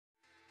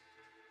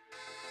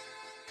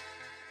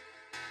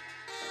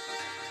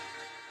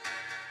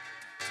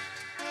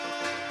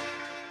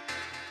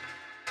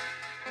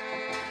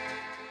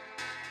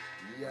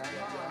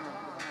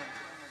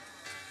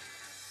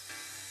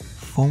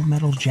Full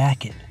Metal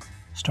Jacket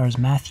stars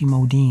Matthew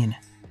Modine,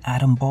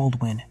 Adam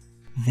Baldwin,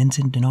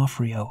 Vincent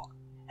D'Onofrio,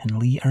 and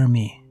Lee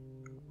Ermey.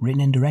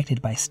 Written and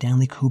directed by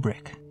Stanley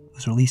Kubrick, it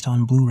was released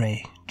on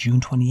Blu-ray June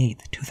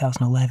 28,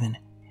 2011,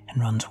 and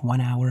runs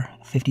 1 hour,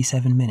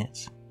 57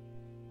 minutes.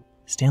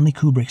 Stanley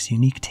Kubrick's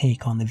unique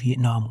take on the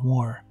Vietnam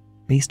War,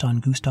 based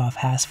on Gustav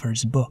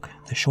Hasford's book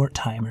The Short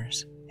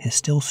Timers, is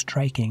still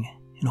striking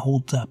and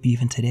holds up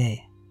even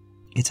today.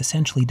 It's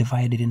essentially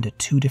divided into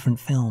two different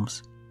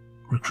films: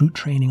 recruit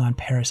training on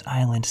Parris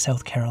Island,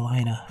 South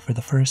Carolina for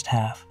the first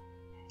half,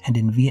 and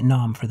in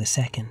Vietnam for the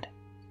second.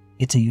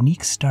 It's a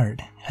unique start,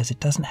 as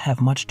it doesn't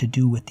have much to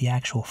do with the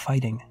actual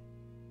fighting.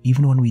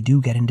 Even when we do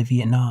get into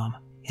Vietnam,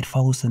 it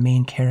follows the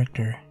main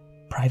character,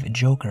 Private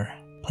Joker,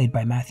 played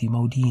by Matthew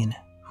Modine,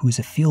 who is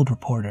a field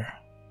reporter.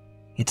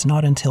 It's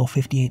not until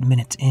 58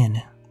 minutes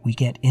in we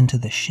get into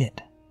the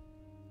shit.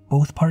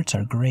 Both parts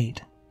are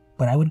great,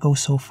 but I would go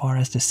so far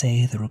as to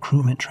say the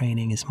recruitment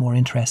training is more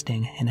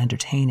interesting and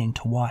entertaining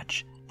to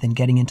watch than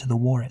getting into the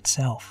war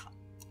itself.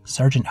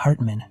 Sergeant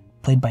Hartman,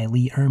 played by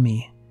Lee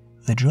Ermey,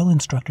 the drill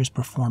instructor's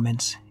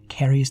performance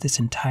carries this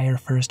entire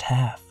first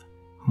half.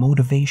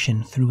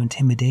 Motivation through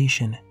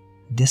intimidation,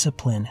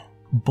 discipline,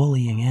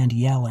 bullying, and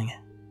yelling.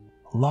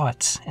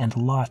 Lots and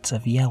lots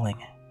of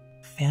yelling.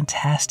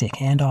 Fantastic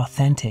and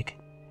authentic,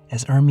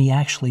 as Ermey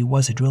actually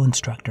was a drill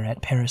instructor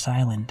at Parris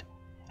Island,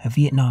 a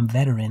Vietnam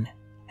veteran,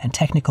 and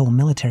technical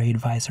military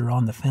advisor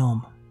on the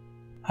film.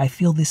 I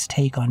feel this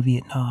take on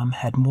Vietnam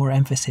had more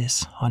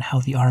emphasis on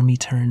how the army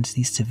turns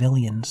these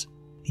civilians,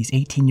 these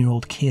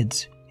 18-year-old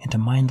kids, into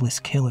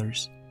mindless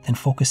killers, than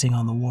focusing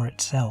on the war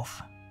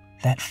itself.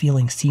 That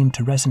feeling seemed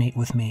to resonate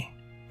with me,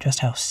 just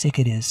how sick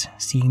it is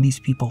seeing these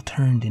people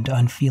turned into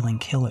unfeeling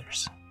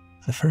killers.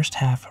 The first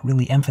half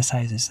really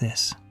emphasizes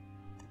this.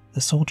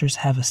 The soldiers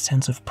have a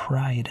sense of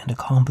pride and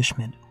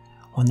accomplishment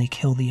when they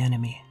kill the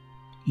enemy,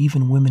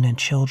 even women and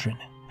children,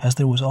 as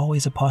there was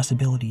always a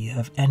possibility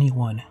of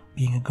anyone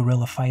being a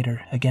guerrilla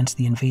fighter against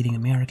the invading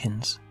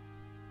Americans.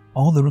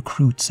 All the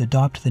recruits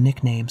adopt the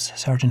nicknames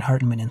Sergeant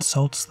Hartman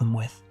insults them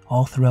with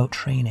all throughout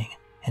training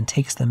and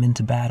takes them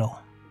into battle.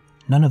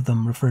 None of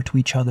them refer to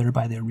each other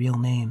by their real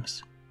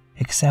names,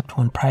 except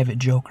when Private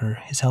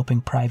Joker is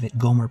helping Private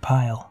Gomer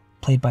Pyle,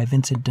 played by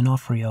Vincent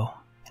D'Onofrio,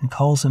 and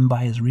calls him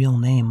by his real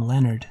name,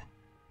 Leonard.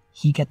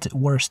 He gets it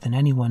worse than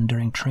anyone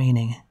during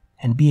training,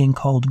 and being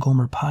called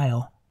Gomer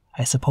Pyle,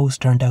 I suppose,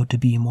 turned out to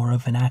be more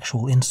of an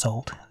actual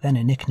insult than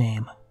a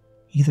nickname.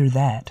 Either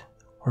that,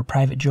 or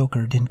Private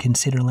Joker didn't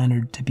consider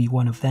Leonard to be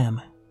one of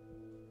them.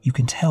 You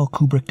can tell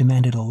Kubrick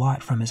demanded a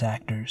lot from his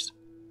actors.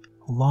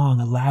 Long,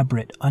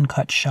 elaborate,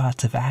 uncut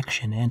shots of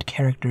action and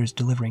characters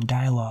delivering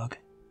dialogue.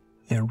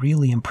 They're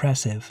really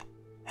impressive,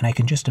 and I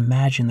can just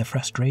imagine the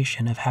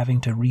frustration of having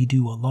to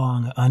redo a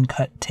long,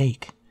 uncut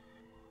take.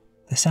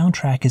 The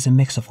soundtrack is a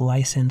mix of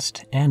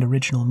licensed and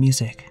original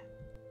music.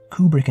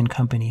 Kubrick and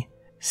Company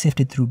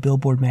sifted through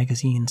Billboard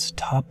magazine's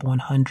Top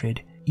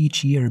 100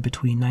 each year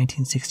between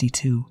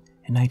 1962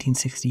 and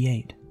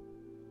 1968,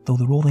 though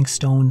the Rolling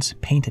Stones'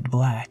 Paint It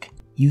Black,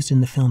 used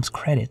in the film's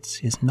credits,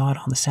 is not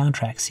on the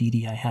soundtrack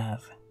CD I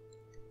have.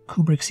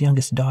 Kubrick's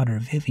youngest daughter,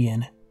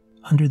 Vivian,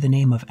 under the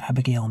name of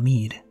Abigail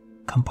Mead,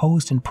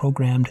 composed and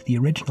programmed the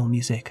original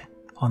music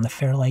on the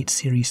Fairlight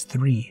Series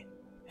 3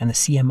 and the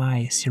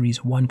CMI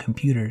Series 1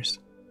 computers.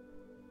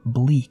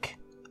 Bleak,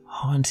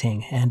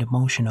 haunting, and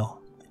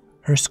emotional,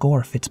 her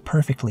score fits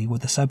perfectly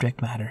with the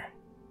subject matter.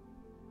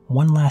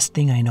 One last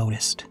thing I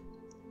noticed.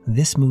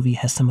 This movie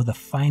has some of the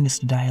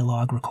finest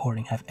dialogue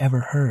recording I've ever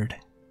heard.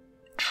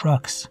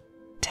 Trucks,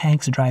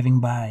 tanks driving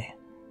by,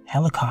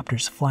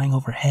 helicopters flying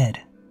overhead.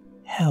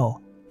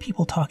 Hell,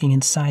 people talking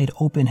inside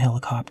open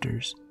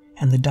helicopters,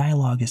 and the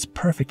dialogue is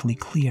perfectly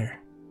clear.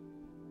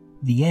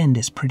 The end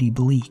is pretty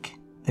bleak.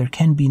 There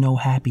can be no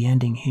happy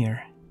ending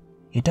here.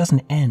 It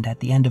doesn't end at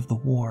the end of the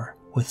war,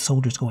 with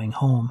soldiers going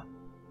home.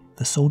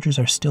 The soldiers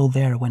are still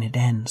there when it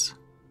ends,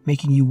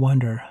 making you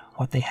wonder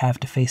what they have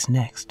to face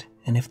next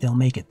and if they'll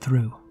make it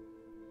through.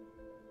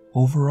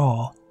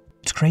 Overall,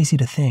 it's crazy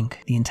to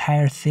think the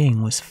entire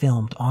thing was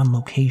filmed on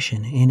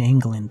location in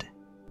England.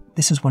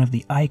 This is one of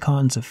the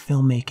icons of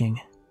filmmaking,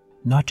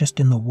 not just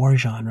in the war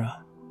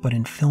genre, but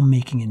in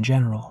filmmaking in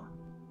general.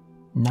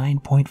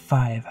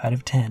 9.5 out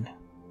of 10.